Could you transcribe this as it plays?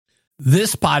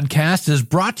This podcast is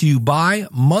brought to you by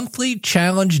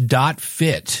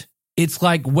monthlychallenge.fit. It's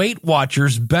like Weight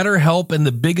Watchers, BetterHelp, and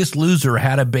The Biggest Loser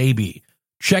had a baby.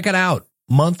 Check it out,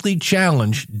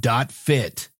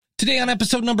 monthlychallenge.fit. Today on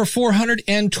episode number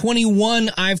 421,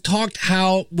 I've talked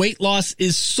how weight loss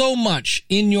is so much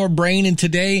in your brain. And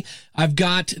today I've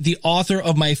got the author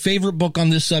of my favorite book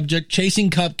on this subject, Chasing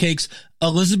Cupcakes,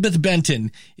 Elizabeth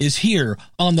Benton, is here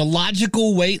on the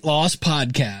Logical Weight Loss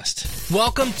Podcast.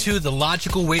 Welcome to the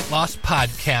Logical Weight Loss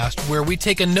Podcast, where we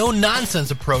take a no-nonsense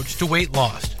approach to weight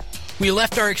loss. We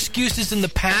left our excuses in the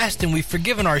past and we've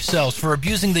forgiven ourselves for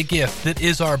abusing the gift that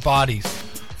is our bodies.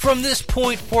 From this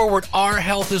point forward, our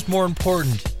health is more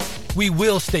important. We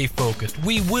will stay focused.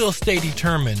 We will stay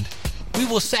determined. We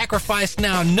will sacrifice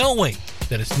now knowing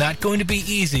that it's not going to be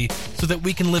easy so that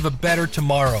we can live a better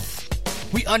tomorrow.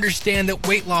 We understand that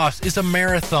weight loss is a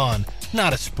marathon,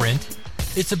 not a sprint.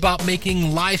 It's about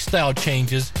making lifestyle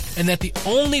changes and that the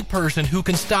only person who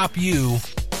can stop you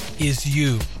is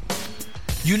you.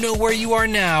 You know where you are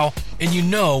now and you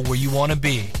know where you want to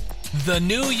be. The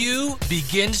new you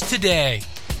begins today.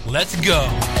 Let's go.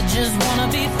 I just wanna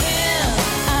be thin.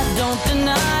 I don't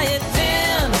deny it.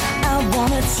 Thin. I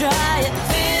wanna try it.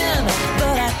 Thin.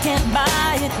 But I can't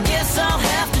buy it. Guess I'll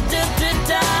have to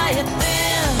diet.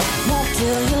 Thin. Won't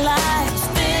tell you lies.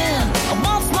 Thin. I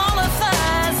want smaller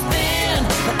thighs. Thin.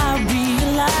 But I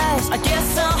realize I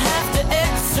guess I'll have to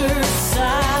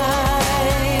exercise.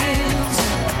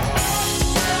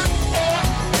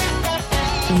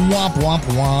 Womp, womp,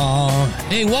 womp.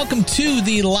 Hey, welcome to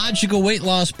the Logical Weight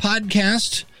Loss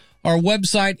Podcast. Our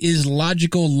website is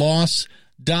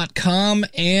logicalloss.com.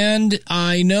 And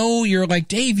I know you're like,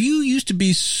 Dave, you used to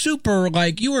be super,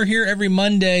 you were here every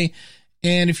Monday.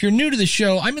 And if you're new to the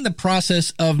show, I'm in the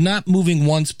process of not moving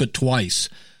once, but twice.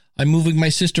 I'm moving my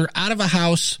sister out of a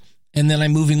house, and then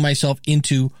I'm moving myself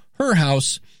into her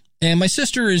house. And my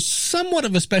sister is somewhat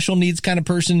of a special needs kind of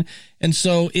person. And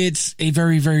so it's a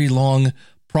very, very long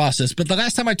process. But the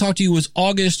last time I talked to you was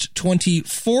August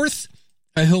 24th.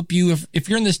 I hope you, if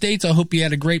you're in the States, I hope you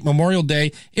had a great Memorial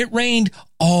Day. It rained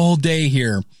all day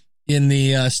here in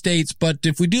the States. But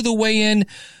if we do the weigh-in,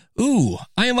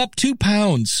 I am up 2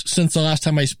 pounds since the last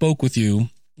time I spoke with you.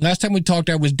 Last time we talked,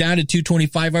 I was down to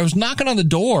 225. I was knocking on the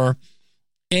door.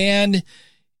 And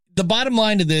the bottom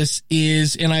line to this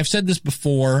is, and I've said this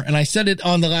before, and I said it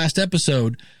on the last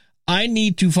episode, I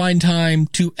need to find time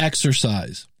to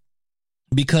exercise.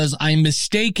 Because I'm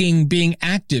mistaking being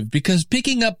active, because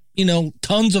picking up,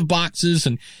 tons of boxes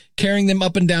and carrying them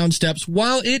up and down steps,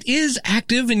 while it is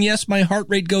active and yes, my heart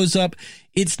rate goes up,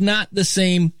 it's not the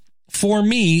same for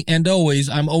me. And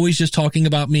I'm always just talking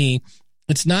about me.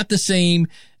 It's not the same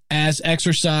as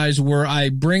exercise where I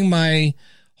bring my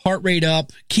heart rate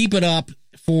up, keep it up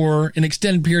for an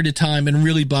extended period of time and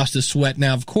really bust a sweat.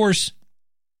 Now, of course,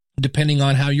 depending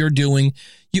on how you're doing,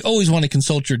 you always want to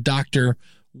consult your doctor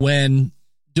when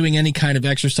doing any kind of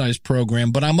exercise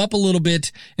program, but I'm up a little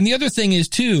bit. And the other thing is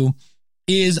too,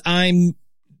 is the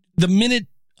minute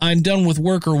I'm done with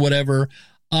work or whatever,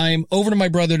 I'm over to my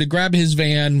brother to grab his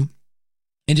van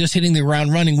and just hitting the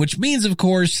ground running, which means, of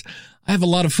course, I have a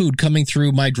lot of food coming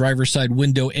through my driver's side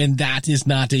window, and that is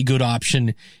not a good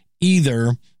option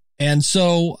either. And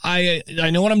so I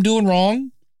know what I'm doing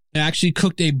wrong. I actually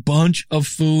cooked a bunch of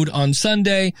food on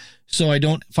Sunday, so I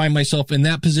don't find myself in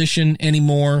that position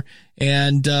anymore.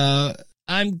 And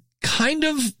I'm kind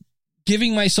of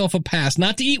giving myself a pass,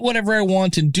 not to eat whatever I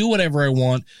want and do whatever I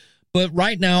want. But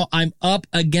right now, I'm up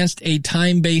against a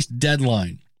time-based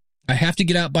deadline. I have to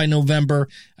get out by November.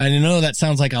 And I know that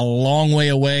sounds like a long way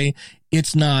away.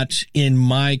 It's not in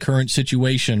my current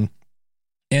situation.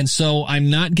 And so I'm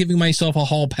not giving myself a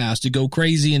hall pass to go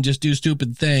crazy and just do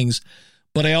stupid things.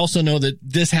 But I also know that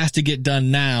this has to get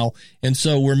done now. And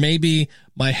so where maybe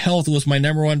my health was my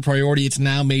number one priority, it's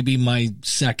now maybe my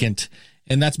second.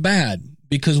 And that's bad,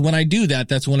 because when I do that,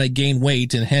 that's when I gain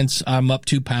weight. And hence I'm up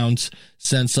 2 pounds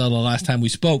since the last time we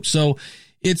spoke. So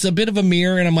it's a bit of a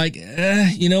mirror. And I'm like,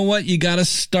 you know what? You got to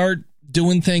start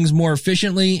doing things more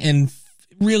efficiently. And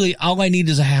really all I need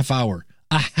is a half hour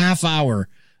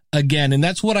again. And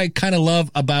that's what I kind of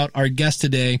love about our guest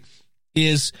today.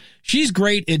 Is she's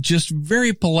great at just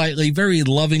very politely, very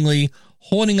lovingly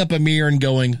holding up a mirror and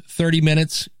going, 30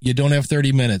 minutes? You don't have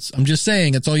 30 minutes. I'm just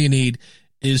saying that's all you need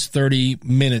is 30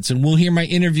 minutes. And we'll hear my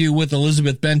interview with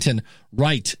Elizabeth Benton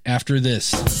right after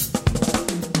this.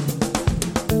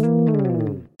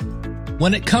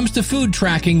 When it comes to food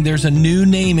tracking, there's a new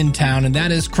name in town, and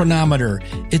that is Chronometer.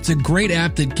 It's a great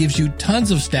app that gives you tons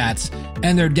of stats,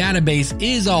 and their database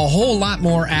is a whole lot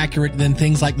more accurate than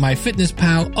things like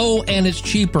MyFitnessPal. Oh, and it's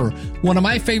cheaper. One of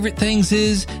my favorite things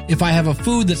is if I have a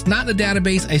food that's not in the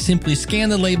database, I simply scan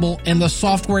the label and the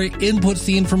software inputs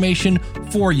the information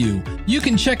for you. You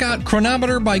can check out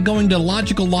Chronometer by going to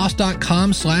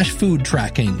logicalloss.com/food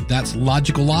tracking. That's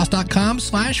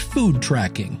logicalloss.com/food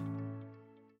tracking.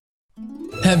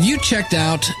 Have you checked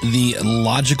out the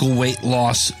Logical Weight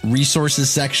Loss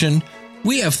resources section?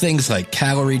 We have things like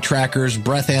calorie trackers,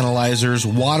 breath analyzers,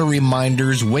 water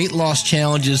reminders, weight loss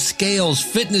challenges, scales,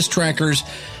 fitness trackers,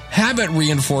 habit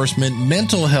reinforcement,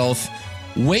 mental health,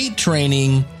 weight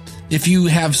training. If you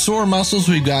have sore muscles,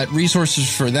 we've got resources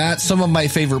for that. Some of my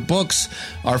favorite books,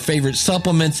 our favorite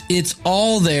supplements, it's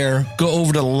all there. Go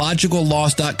over to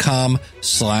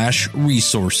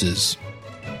logicalloss.com/resources.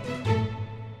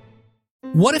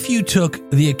 What if you took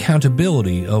the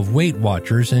accountability of Weight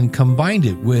Watchers and combined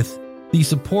it with the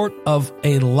support of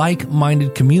a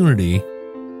like-minded community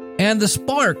and the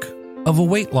spark of a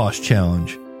weight loss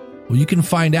challenge? Well, you can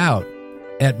find out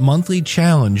at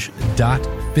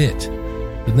monthlychallenge.fit.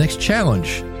 The next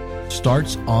challenge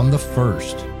starts on the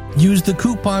 1st. Use the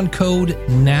coupon code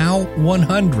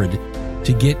NOW100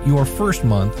 to get your first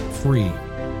month free.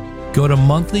 Go to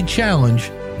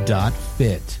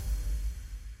monthlychallenge.fit.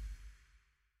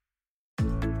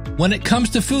 When it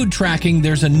comes to food tracking,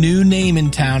 there's a new name in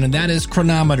town, and that is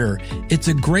Chronometer. It's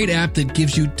a great app that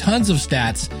gives you tons of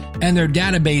stats, and their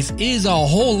database is a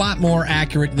whole lot more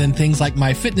accurate than things like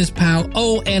MyFitnessPal.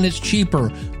 Oh, and it's cheaper.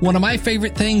 One of my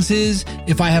favorite things is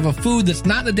if I have a food that's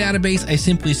not in the database, I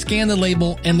simply scan the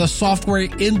label and the software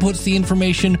inputs the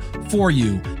information for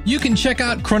you. You can check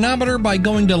out Chronometer by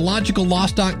going to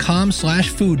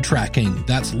logicalloss.com/food tracking.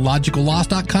 That's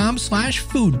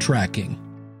logicalloss.com/food tracking.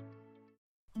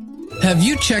 Have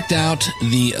you checked out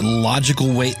the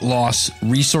Logical Weight Loss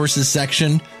resources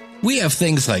section? We have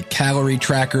things like calorie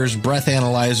trackers, breath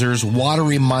analyzers, water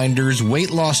reminders, weight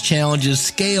loss challenges,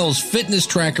 scales, fitness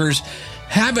trackers,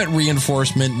 habit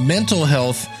reinforcement, mental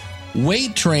health,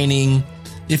 weight training.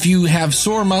 If you have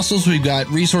sore muscles, we've got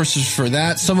resources for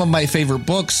that. Some of my favorite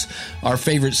books, our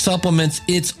favorite supplements,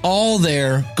 it's all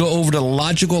there. Go over to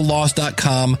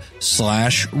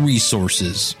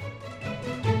logicalloss.com/resources.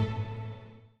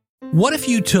 What if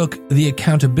you took the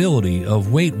accountability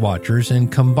of Weight Watchers and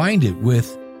combined it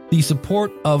with the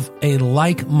support of a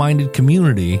like-minded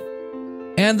community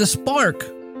and the spark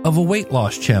of a weight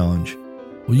loss challenge?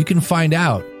 Well, you can find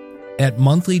out at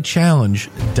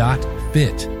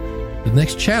monthlychallenge.fit. The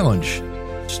next challenge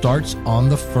starts on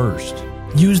the 1st.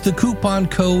 Use the coupon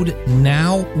code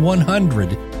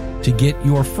NOW100 to get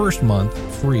your first month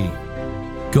free.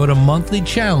 Go to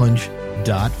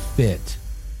monthlychallenge.fit.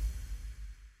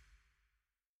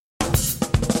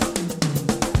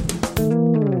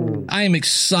 I am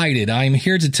excited. I'm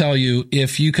here to tell you,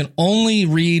 if you can only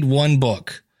read one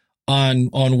book on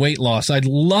weight loss, I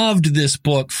loved this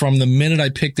book from the minute I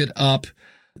picked it up.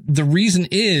 The reason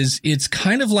is it's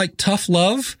kind of like tough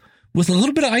love with a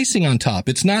little bit of icing on top.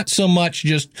 It's not so much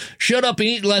just shut up and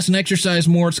eat less and exercise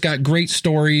more. It's got great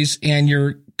stories and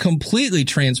you're completely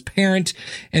transparent.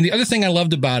 And the other thing I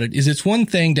loved about it is it's one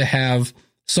thing to have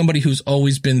somebody who's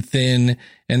always been thin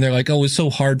and they're like, oh, it's so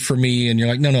hard for me. And you're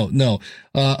like, no.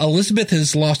 Elizabeth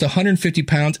has lost 150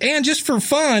 pounds. And just for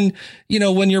fun,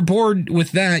 when you're bored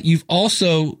with that, you've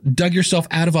also dug yourself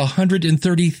out of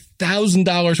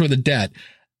 $130,000 worth of debt.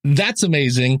 That's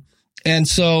amazing. And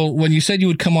so when you said you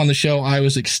would come on the show, I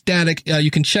was ecstatic.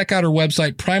 You can check out her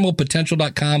website,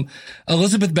 primalpotential.com.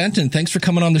 Elizabeth Benton, thanks for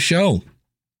coming on the show.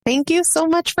 Thank you so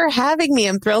much for having me.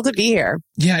 I'm thrilled to be here.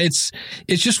 Yeah, it's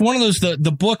just one of those,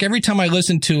 the book, every time I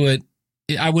listen to it,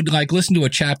 I would listen to a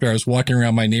chapter. I was walking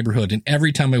around my neighborhood and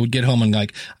every time I would get home, I'm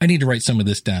like, I need to write some of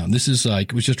this down. This is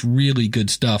it was just really good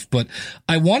stuff. But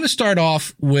I want to start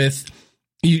off with,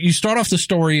 you start off the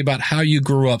story about how you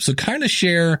grew up. So kind of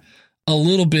share a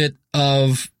little bit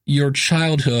of your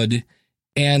childhood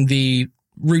and the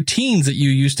routines that you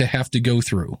used to have to go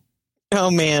through. Oh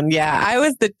man. Yeah. I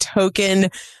was the token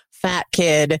fat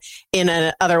kid in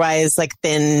an otherwise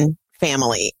thin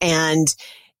family. And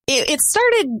it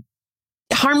started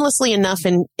harmlessly enough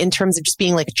in terms of just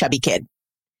being a chubby kid.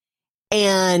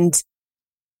 And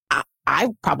I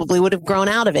probably would have grown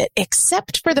out of it,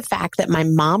 except for the fact that my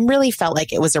mom really felt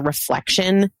like it was a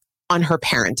reflection on her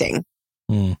parenting.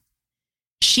 Mm.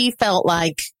 She felt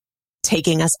like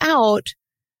taking us out,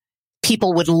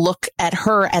 people would look at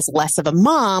her as less of a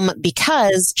mom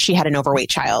because she had an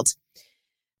overweight child.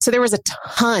 So there was a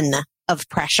ton of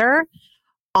pressure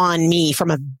on me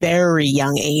from a very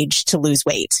young age to lose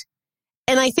weight.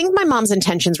 And I think my mom's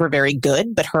intentions were very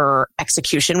good, but her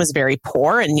execution was very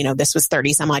poor. And, you know, this was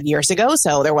 30 some odd years ago.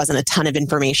 So there wasn't a ton of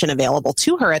information available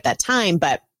to her at that time.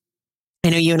 But I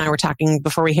know you and I were talking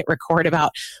before we hit record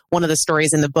about one of the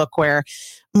stories in the book where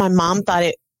my mom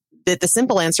thought that the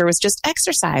simple answer was just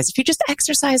exercise. If you just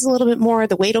exercise a little bit more,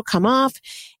 the weight will come off.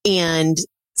 And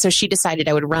so she decided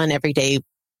I would run every day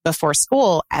before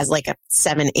school as like a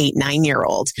 7, 8,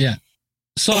 9-year-old. Yeah.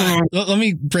 So let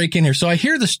me break in here. So I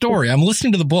hear the story. I'm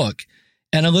listening to the book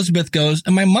and Elizabeth goes,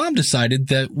 and my mom decided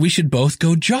that we should both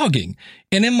go jogging.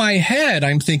 And in my head,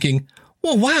 I'm thinking,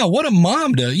 well, wow, what a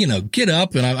mom to, you know, get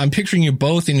up. And I'm picturing you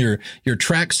both in your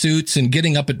track suits and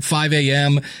getting up at 5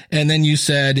 a.m. And then you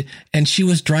said, and she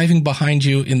was driving behind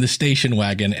you in the station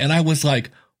wagon. And I was like,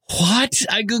 what?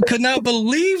 I could not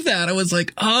believe that. I was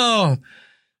like, oh.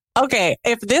 Okay,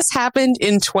 if this happened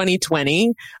in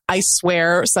 2020, I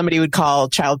swear somebody would call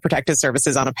Child Protective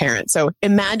Services on a parent. So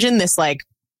imagine this like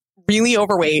really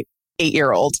overweight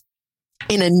 8-year-old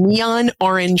in a neon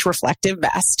orange reflective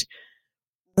vest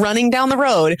running down the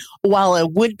road while a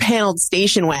wood paneled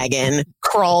station wagon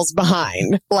crawls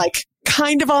behind, like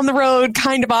kind of on the road,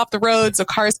 kind of off the road so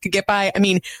cars could get by. I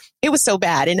mean, it was so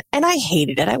bad. And I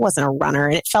hated it. I wasn't a runner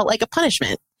and it felt like a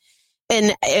punishment.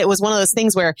 And it was one of those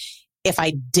things where if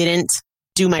I didn't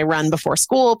do my run before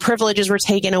school, privileges were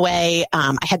taken away.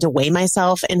 I had to weigh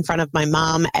myself in front of my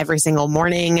mom every single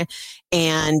morning.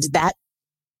 And that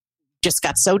just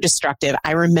got so destructive.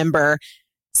 I remember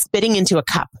spitting into a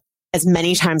cup as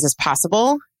many times as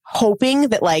possible, hoping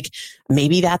that like,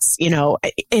 maybe that's, you know,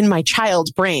 in my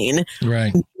child's brain,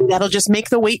 right, that'll just make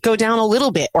the weight go down a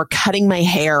little bit, or cutting my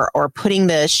hair or putting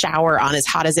the shower on as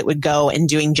hot as it would go and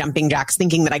doing jumping jacks,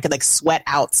 thinking that I could like sweat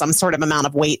out some sort of amount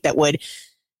of weight that would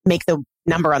make the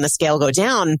number on the scale go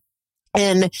down.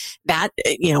 And that,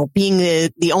 you know, being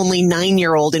the only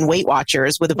 9-year-old in Weight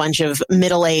Watchers with a bunch of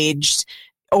middle-aged,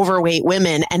 overweight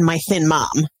women and my thin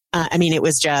mom. I mean, it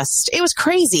was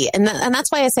crazy. And that's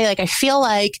why I say, like, I feel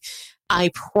like I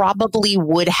probably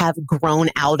would have grown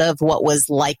out of what was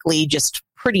likely just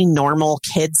pretty normal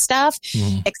kid stuff,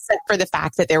 except for the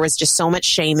fact that there was just so much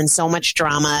shame and so much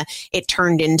drama. It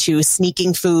turned into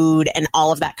sneaking food and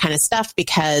all of that kind of stuff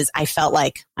because I felt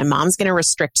like my mom's going to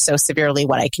restrict so severely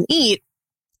what I can eat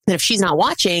that if she's not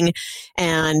watching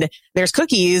and there's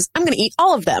cookies, I'm going to eat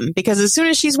all of them because as soon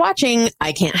as she's watching,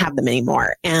 I can't have them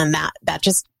anymore. And that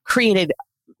just created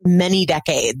many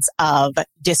decades of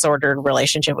disordered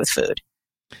relationship with food.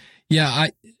 Yeah.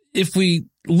 If we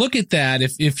look at that,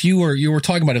 if you were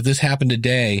talking about if this happened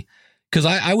today, because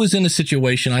I was in a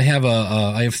situation, I have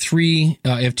I have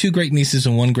 2 great nieces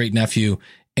and 1 great nephew.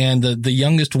 And the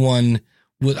youngest one,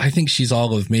 I think she's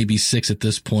all of maybe 6 at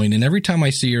this point. And every time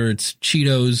I see her, it's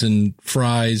Cheetos and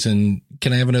fries and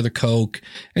can I have another Coke?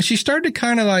 And she started to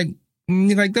kind of like,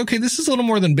 okay, this is a little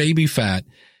more than baby fat.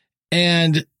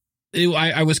 And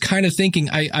I was kind of thinking,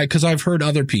 cause I've heard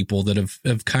other people that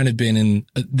have kind of been in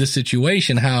this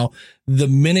situation, how the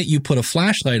minute you put a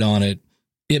flashlight on it,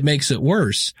 it makes it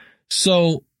worse.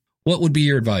 So what would be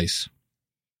your advice?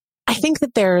 I think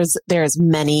that there's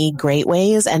many great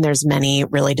ways and there's many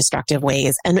really destructive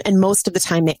ways. And most of the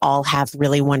time they all have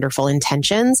really wonderful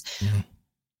intentions. Mm-hmm.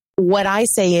 What I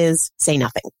say is say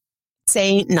nothing.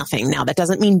 Say nothing. Now that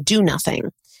doesn't mean do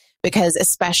nothing, because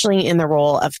especially in the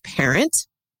role of parent,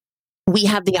 we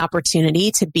have the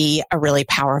opportunity to be a really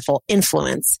powerful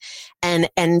influence. And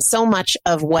so much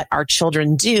of what our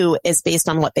children do is based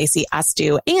on what they see us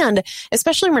do. And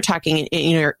especially when we're talking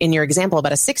in your example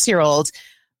about a 6-year-old,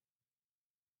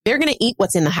 they're going to eat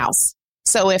what's in the house.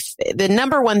 So if the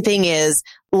number one thing is,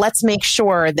 let's make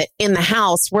sure that in the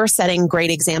house, we're setting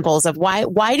great examples of why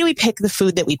do we pick the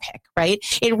food that we pick, right?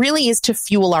 It really is to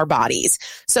fuel our bodies.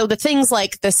 So the things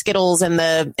like the Skittles and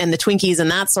the Twinkies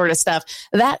and that sort of stuff,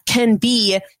 that can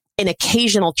be an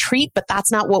occasional treat, but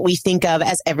that's not what we think of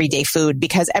as everyday food,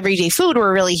 because everyday food,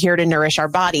 we're really here to nourish our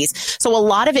bodies. So a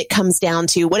lot of it comes down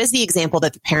to what is the example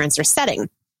that the parents are setting.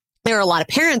 There are a lot of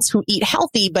parents who eat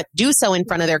healthy, but do so in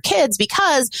front of their kids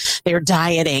because they're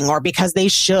dieting or because they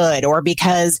should or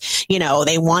because,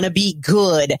 they want to be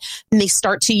good. And they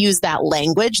start to use that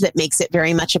language that makes it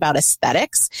very much about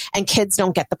aesthetics, and kids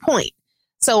don't get the point.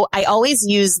 So I always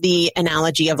use the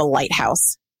analogy of a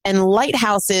lighthouse, and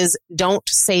lighthouses don't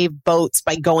save boats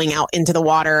by going out into the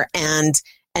water and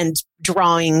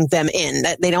drawing them in.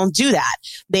 They don't do that.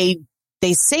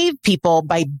 They save people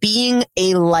by being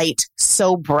a light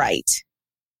so bright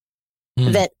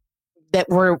that that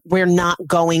we're not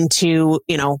going to,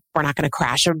 we're not going to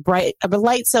crash a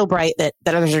light so bright that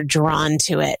others are drawn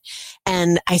to it.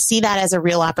 And I see that as a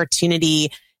real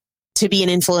opportunity to be an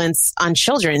influence on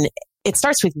children. It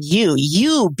starts with you.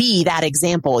 You be that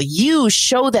example. You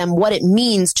show them what it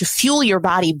means to fuel your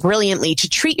body brilliantly, to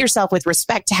treat yourself with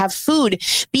respect, to have food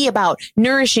be about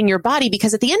nourishing your body.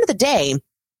 Because at the end of the day,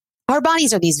 our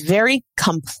bodies are these very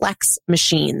complex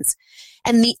machines.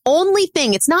 And the only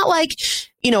thing, it's not like,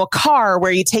 a car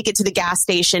where you take it to the gas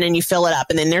station and you fill it up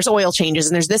and then there's oil changes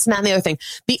and there's this and that and the other thing.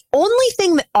 The only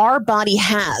thing that our body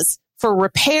has for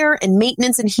repair and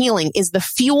maintenance and healing is the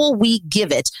fuel we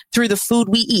give it through the food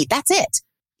we eat. That's it.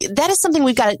 That is something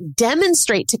we've got to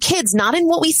demonstrate to kids, not in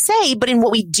what we say, but in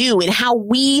what we do, in how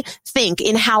we think,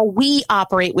 in how we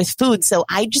operate with food. So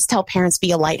I just tell parents,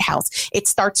 be a lighthouse. It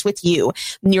starts with you,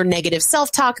 your negative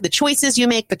self-talk, the choices you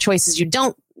make, the choices you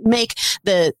don't make,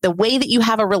 the way that you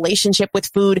have a relationship with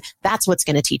food. That's what's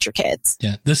going to teach your kids.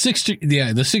 Yeah. The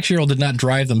 6-year-old did not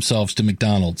drive themselves to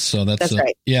McDonald's. So that's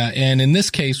right. Yeah. And in this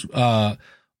case,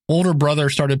 older brother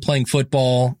started playing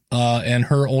football, and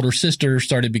her older sister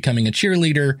started becoming a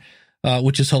cheerleader,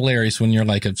 which is hilarious when you're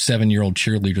like a 7-year-old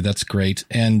cheerleader. That's great.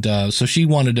 And so she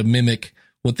wanted to mimic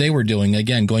what they were doing.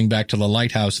 Again, going back to the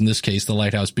lighthouse, in this case, the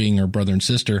lighthouse being her brother and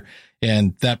sister.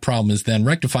 And that problem is then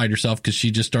rectified herself because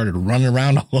she just started running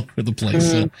around all over the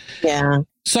place. Yeah.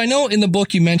 So I know in the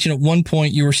book you mentioned at one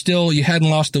point you hadn't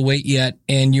lost the weight yet,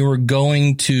 and you were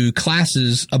going to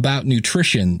classes about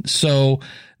nutrition. So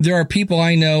there are people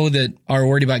I know that are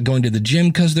worried about going to the gym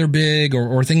because they're big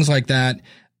or things like that.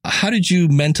 How did you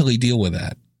mentally deal with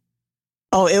that?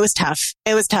 Oh, it was tough.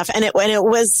 It was tough. And it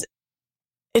was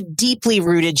a deeply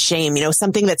rooted shame,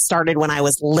 something that started when I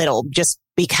was little, just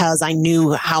because I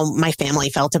knew how my family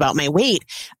felt about my weight.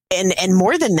 And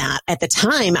more than that, at the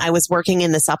time, I was working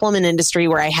in the supplement industry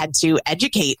where I had to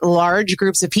educate large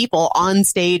groups of people on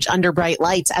stage under bright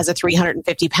lights as a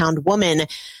 350-pound woman.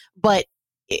 But,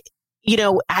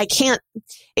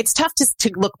 it's tough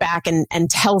to look back and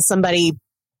tell somebody,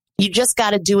 you just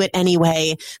got to do it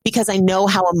anyway, because I know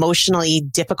how emotionally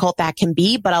difficult that can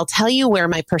be. But I'll tell you where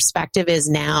my perspective is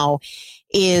now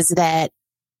is that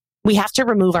we have to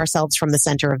remove ourselves from the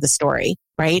center of the story,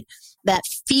 right? That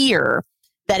fear,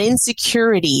 that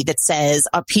insecurity that says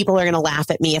people are going to laugh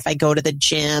at me if I go to the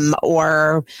gym,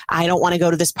 or I don't want to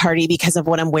go to this party because of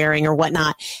what I'm wearing or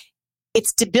whatnot.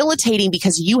 It's debilitating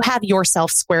because you have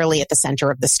yourself squarely at the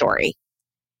center of the story.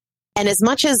 And as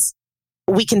much as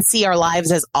we can see our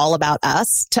lives as all about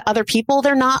us, to other people,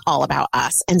 they're not all about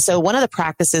us. And so one of the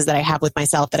practices that I have with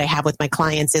myself, that I have with my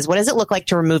clients, is what does it look like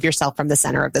to remove yourself from the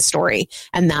center of the story?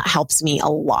 And that helps me a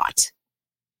lot.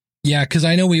 Yeah, because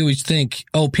I know we always think,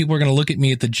 people are going to look at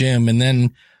me at the gym. And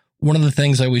then one of the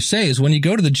things I always say is when you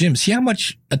go to the gym, see how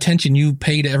much attention you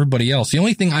pay to everybody else. The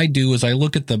only thing I do is I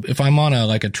look at if I'm on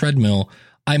a treadmill,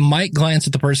 I might glance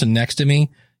at the person next to me.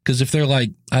 Because if they're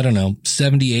like, I don't know,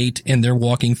 78 and they're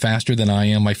walking faster than I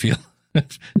am, I feel a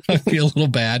little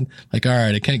bad. Like, all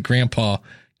right, grandpa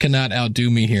cannot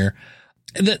outdo me here.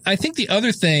 I think the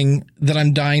other thing that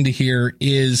I'm dying to hear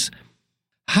is,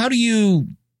 how do you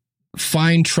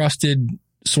find trusted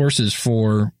sources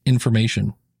for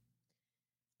information?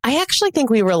 I actually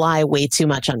think we rely way too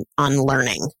much on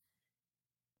learning,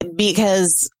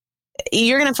 because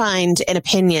you're going to find an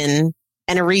opinion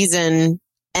and a reason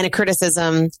and a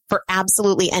criticism for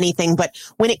absolutely anything. But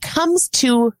when it comes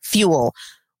to fuel,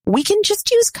 we can just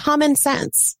use common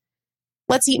sense.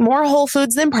 Let's eat more whole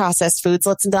foods than processed foods.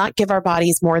 Let's not give our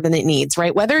bodies more than it needs,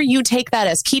 right? Whether you take that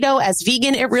as keto, as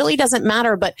vegan, it really doesn't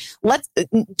matter. But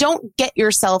don't get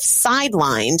yourself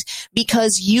sidelined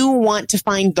because you want to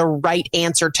find the right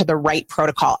answer to the right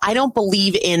protocol. I don't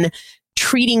believe in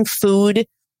treating food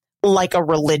like a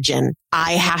religion.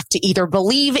 I have to either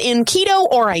believe in keto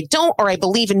or I don't, or I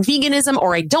believe in veganism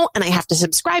or I don't, and I have to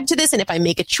subscribe to this. And if I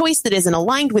make a choice that isn't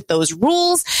aligned with those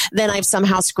rules, then I've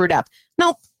somehow screwed up.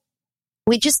 Nope.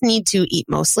 We just need to eat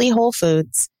mostly whole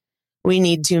foods. We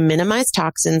need to minimize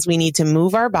toxins. We need to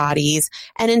move our bodies,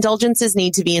 and indulgences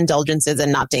need to be indulgences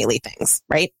and not daily things,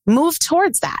 right? Move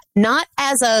towards that, not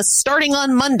as a starting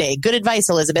on Monday. Good advice,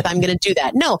 Elizabeth. I'm going to do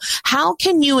that. No. How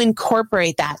can you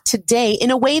incorporate that today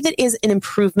in a way that is an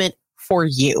improvement for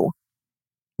you?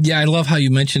 Yeah. I love how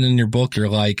you mentioned in your book, you're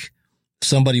like,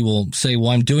 somebody will say, well,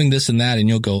 I'm doing this and that. And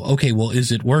you'll go, okay, well,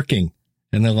 is it working?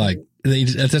 And they're like,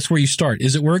 that's where you start.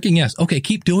 Is it working? Yes. Okay.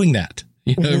 Keep doing that.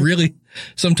 Really,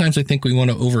 sometimes I think we want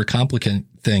to overcomplicate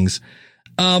things.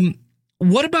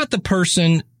 What about the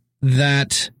person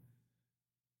because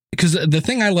the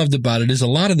thing I loved about it is a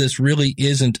lot of this really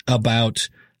isn't about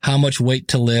how much weight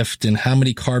to lift and how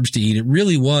many carbs to eat. It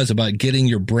really was about getting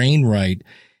your brain right.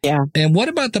 Yeah. And what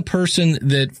about the person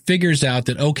that figures out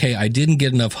that, okay, I didn't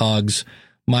get enough hugs.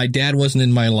 My dad wasn't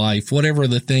in my life, whatever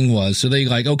the thing was. So they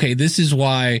like, okay, this is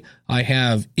why I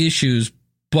have issues.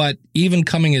 But even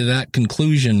coming to that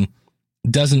conclusion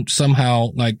doesn't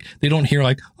somehow, like, they don't hear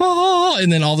like, oh,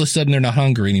 and then all of a sudden they're not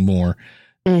hungry anymore.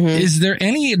 Mm-hmm. Is there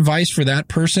any advice for that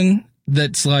person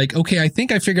that's like, okay, I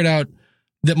think I figured out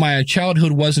that my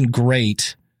childhood wasn't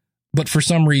great, but for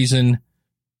some reason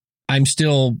I'm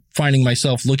still finding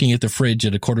myself looking at the fridge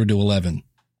at 10:45.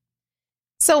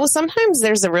 So sometimes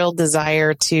there's a real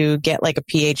desire to get like a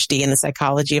PhD in the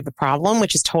psychology of the problem,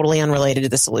 which is totally unrelated to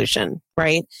the solution,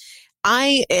 right?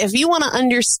 If you want to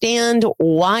understand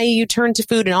why you turn to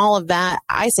food and all of that,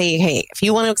 I say, hey, if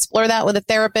you want to explore that with a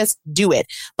therapist, do it.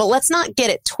 But let's not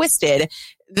get it twisted.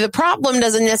 The problem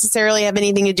doesn't necessarily have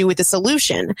anything to do with the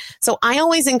solution. So I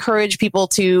always encourage people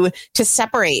to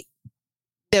separate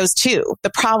those two, the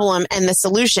problem and the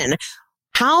solution.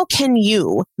 How can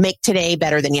you make today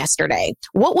better than yesterday?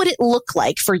 What would it look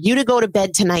like for you to go to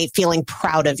bed tonight feeling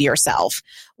proud of yourself?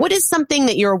 What is something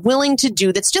that you're willing to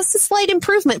do that's just a slight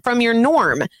improvement from your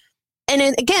norm? And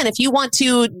again, if you want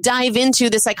to dive into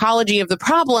the psychology of the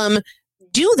problem,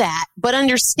 do that, but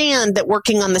understand that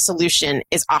working on the solution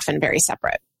is often very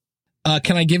separate.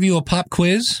 Can I give you a pop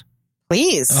quiz?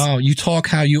 Please. Oh, you talk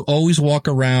how you always walk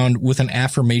around with an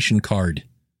affirmation card.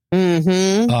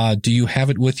 Mm-hmm. Do you have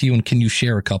it with you, and can you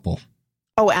share a couple?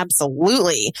 Oh,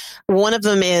 absolutely. One of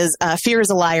them is fear is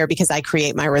a liar because I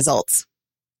create my results.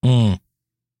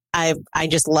 I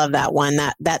just love that one.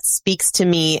 That speaks to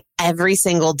me every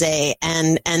single day.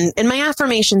 And my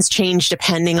affirmations change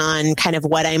depending on kind of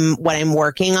what I'm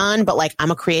working on. But like,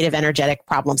 I'm a creative, energetic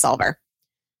problem solver.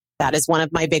 That is one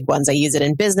of my big ones. I use it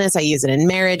in business. I use it in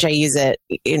marriage. I use it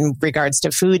in regards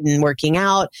to food and working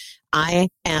out. I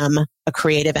am a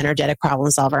creative, energetic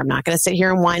problem solver. I'm not going to sit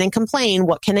here and whine and complain.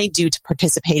 What can I do to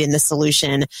participate in the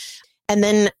solution? And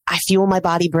then I fuel my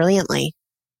body brilliantly.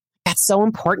 That's so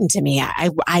important to me.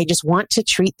 I just want to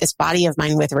treat this body of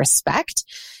mine with respect.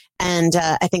 And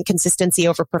I think consistency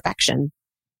over perfection.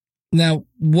 Now,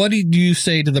 what do you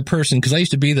say to the person? Because I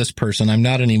used to be this person. I'm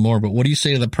not anymore. But what do you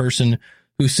say to the person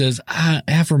who says,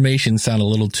 affirmations sound a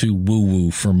little too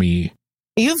woo-woo for me?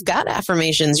 You've got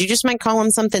affirmations. You just might call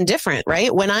them something different,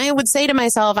 right? When I would say to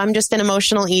myself, I'm just an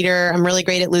emotional eater. I'm really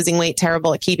great at losing weight,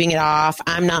 terrible at keeping it off.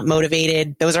 I'm not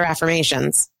motivated. Those are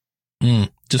affirmations.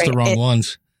 Just the wrong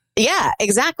ones. Yeah,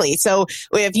 exactly. So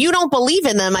if you don't believe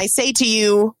in them, I say to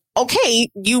you, okay,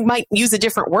 you might use a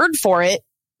different word for it,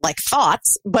 like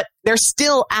thoughts, but they're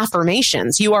still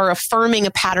affirmations. You are affirming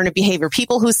a pattern of behavior.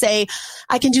 People who say,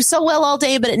 I can do so well all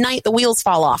day, but at night the wheels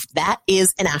fall off. That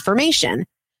is an affirmation.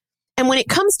 And when it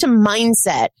comes to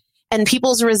mindset and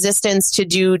people's resistance to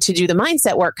do the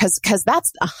mindset work, because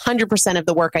that's 100% of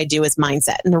the work I do is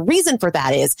mindset. And the reason for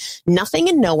that is nothing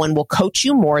and no one will coach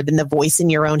you more than the voice in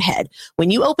your own head.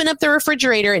 When you open up the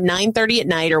refrigerator at 9:30 at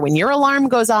night, or when your alarm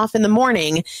goes off in the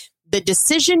morning, the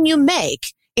decision you make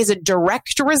is a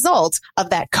direct result of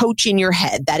that coach in your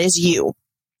head. That is you.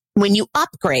 When you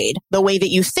upgrade the way that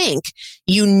you think,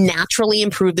 you naturally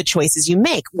improve the choices you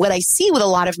make. What I see with a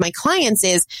lot of my clients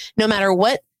is no matter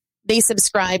what they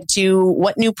subscribe to,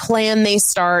 what new plan they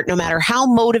start, no matter how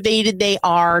motivated they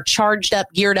are, charged up,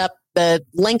 geared up, the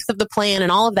length of the plan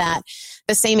and all of that,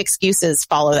 the same excuses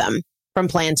follow them from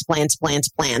plan to plan to plan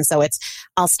to plan. So it's,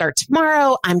 I'll start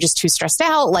tomorrow. I'm just too stressed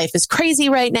out. Life is crazy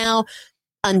right now.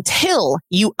 Until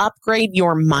you upgrade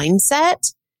your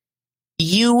mindset,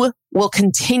 you will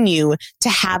continue to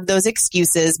have those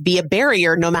excuses be a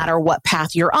barrier no matter what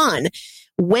path you're on.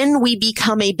 When we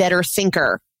become a better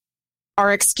thinker,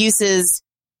 our excuses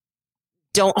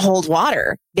don't hold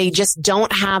water. They just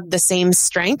don't have the same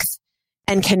strength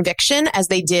and conviction as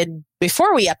they did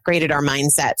before we upgraded our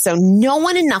mindset. So no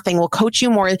one and nothing will coach you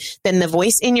more than the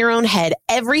voice in your own head.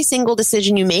 Every single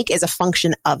decision you make is a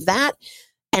function of that.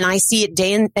 And I see it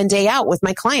day in and day out with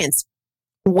my clients.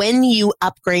 When you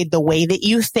upgrade the way that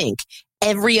you think,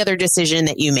 every other decision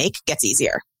that you make gets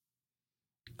easier.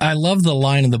 I love the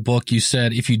line in the book. You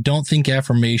said, if you don't think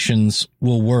affirmations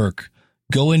will work,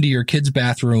 go into your kid's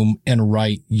bathroom and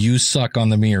write, "You suck" on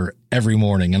the mirror every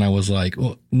morning. And I was like,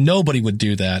 well, nobody would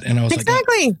do that. And I was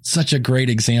exactly. Like, oh, such a great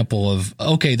example of,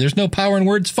 okay, there's no power in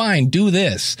words. Fine. Do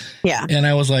this. Yeah. And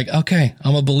I was like, okay,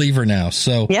 I'm a believer now.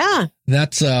 So yeah,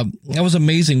 that was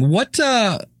amazing. What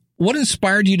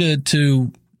inspired you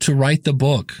to write the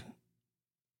book?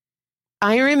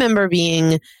 I remember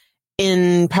being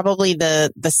in probably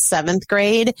the 7th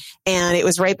grade. And it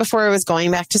was right before I was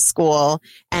going back to school.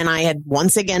 And I had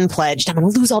once again pledged, I'm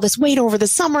going to lose all this weight over the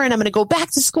summer and I'm going to go back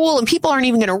to school and people aren't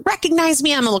even going to recognize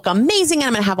me. I'm going to look amazing and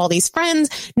I'm going to have all these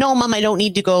friends. No, Mom, I don't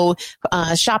need to go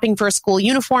shopping for a school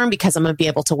uniform because I'm going to be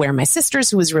able to wear my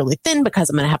sister's, who is really thin, because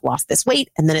I'm going to have lost this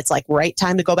weight. And then it's like right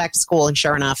time to go back to school. And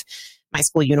sure enough, my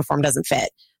school uniform doesn't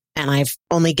fit. And I've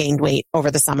only gained weight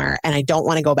over the summer and I don't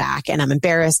want to go back and I'm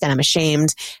embarrassed and I'm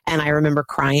ashamed. And I remember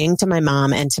crying to my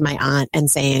mom and to my aunt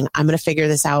and saying, I'm going to figure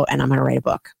this out and I'm going to write a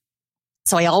book.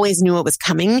 So I always knew it was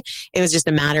coming. It was just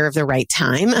a matter of the right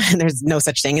time. There's no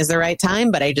such thing as the right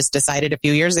time, but I just decided a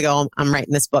few years ago, I'm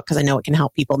writing this book because I know it can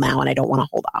help people now and I don't want to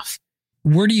hold off.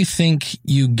 Where do you think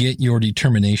you get your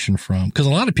determination from? Because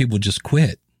a lot of people just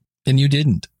quit and you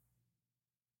didn't.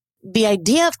 The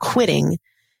idea of quitting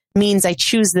means I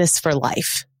choose this for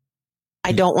life.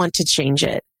 I don't want to change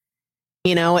it.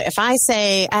 You know, if I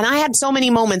say, and I had so many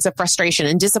moments of frustration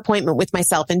and disappointment with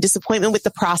myself and disappointment with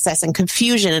the process and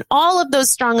confusion and all of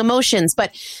those strong emotions.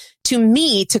 But to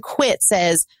me, to quit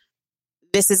says,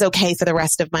 this is okay for the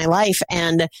rest of my life.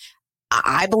 And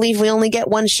I believe we only get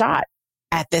one shot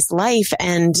at this life.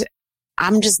 And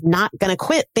I'm just not going to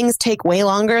quit. Things take way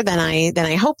longer than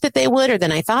I hoped that they would or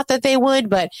than I thought that they would.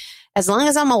 But as long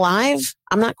as I'm alive,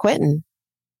 I'm not quitting.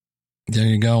 There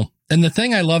you go. And the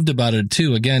thing I loved about it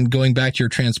too, again, going back to your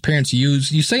transparency, you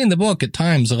say in the book at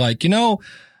times like, you know,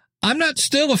 I'm not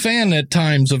still a fan at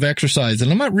times of exercise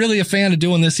and I'm not really a fan of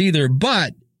doing this either,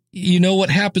 but you know what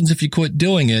happens if you quit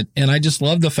doing it. And I just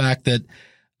love the fact that,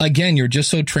 again, you're just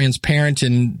so transparent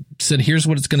and said, here's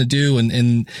what it's going to do.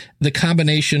 And the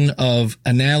combination of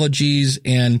analogies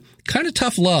and kind of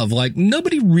tough love, like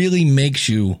nobody really makes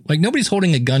you, like nobody's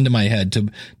holding a gun to my head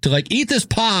to like eat this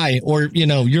pie or, you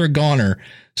know, you're a goner.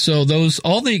 So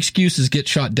all the excuses get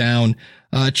shot down.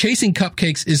 Chasing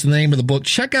Cupcakes is the name of the book.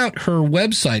 Check out her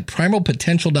website,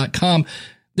 primalpotential.com.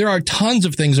 There are tons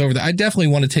of things over there. I definitely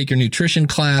want to take your nutrition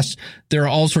class. There are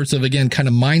all sorts of, again, kind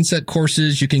of mindset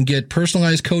courses. You can get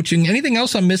personalized coaching. Anything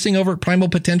else I'm missing over at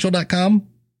primalpotential.com?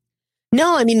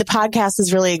 No, I mean, the podcast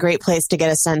is really a great place to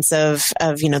get a sense of,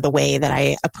 you know, the way that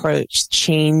I approach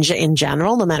change in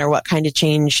general, no matter what kind of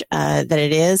change that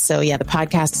it is. So yeah, the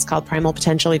podcast is called Primal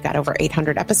Potential. We've got over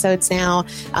 800 episodes now.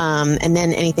 And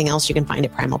then anything else you can find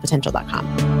at primalpotential.com.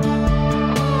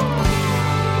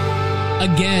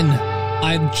 Again,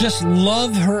 I just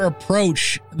love her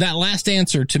approach. That last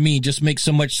answer to me just makes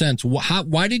so much sense.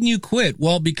 Why didn't you quit?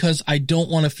 Well, because I don't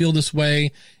want to feel this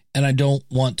way and I don't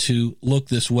want to look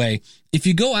this way. If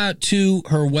you go out to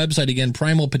her website again,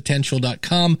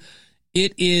 primalpotential.com,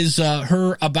 it is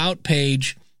her about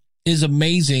page is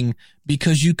amazing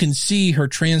because you can see her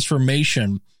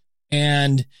transformation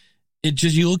and it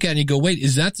just, you look at it and you go, wait,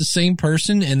 is that the same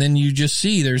person? And then you just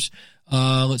see there's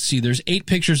 8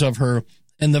 pictures of her.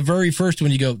 And the very first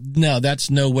one you go, no, that's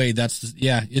no way.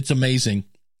 It's amazing.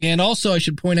 And also I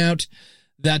should point out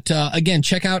that, again,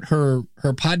 check out her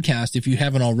podcast if you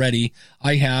haven't already.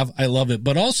 I have. I love it.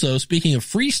 But also, speaking of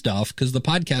free stuff, because the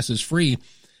podcast is free,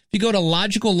 if you go to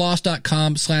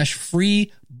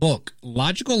logicalloss.com/free book,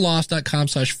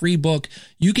 logicalloss.com/free book,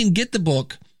 you can get the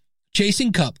book,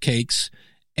 Chasing Cupcakes,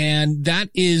 and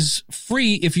that is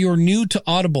free if you're new to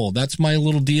Audible. That's my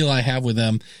little deal I have with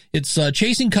them. It's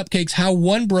Chasing Cupcakes, How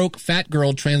One Broke Fat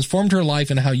Girl Transformed Her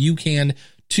Life and How You Can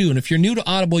Too. And if you're new to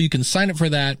Audible, you can sign up for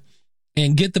that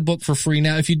and get the book for free.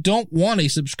 Now, if you don't want a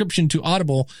subscription to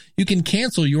Audible, you can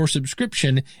cancel your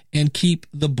subscription and keep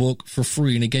the book for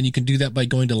free. And again, you can do that by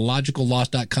going to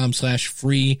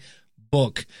logicalloss.com/free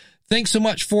book. Thanks so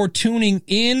much for tuning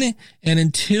in. And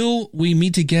until we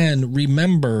meet again,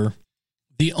 remember,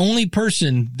 the only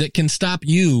person that can stop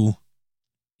you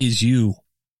is you.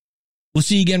 We'll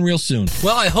see you again real soon.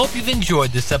 Well, I hope you've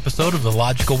enjoyed this episode of the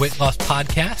Logical Weight Loss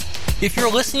Podcast. If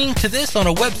you're listening to this on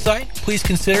a website, please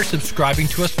consider subscribing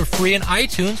to us for free in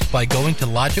iTunes by going to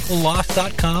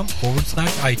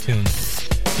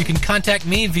logicalloss.com/iTunes. You can contact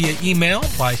me via email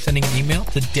by sending an email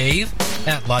to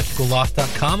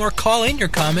dave@logicalloss.com or call in your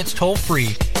comments toll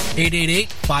free,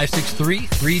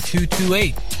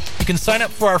 888-563-3228. You can sign up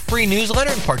for our free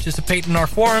newsletter and participate in our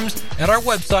forums at our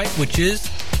website, which is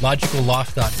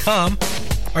logicalloss.com.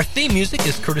 Our theme music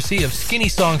is courtesy of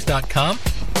skinnysongs.com.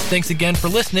 Thanks again for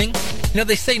listening. You know,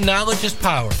 they say knowledge is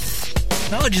power.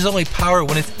 Knowledge is only power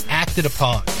when it's acted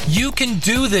upon. You can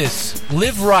do this.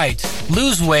 Live right.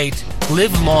 Lose weight.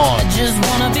 Live long. I just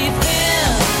want to be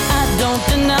thin. I don't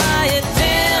deny it.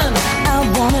 Thin. I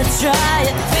want to try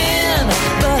it. Thin.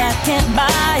 But I can't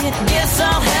buy it. Guess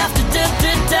I'll have to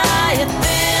diet.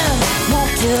 Thin.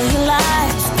 Won't kill you like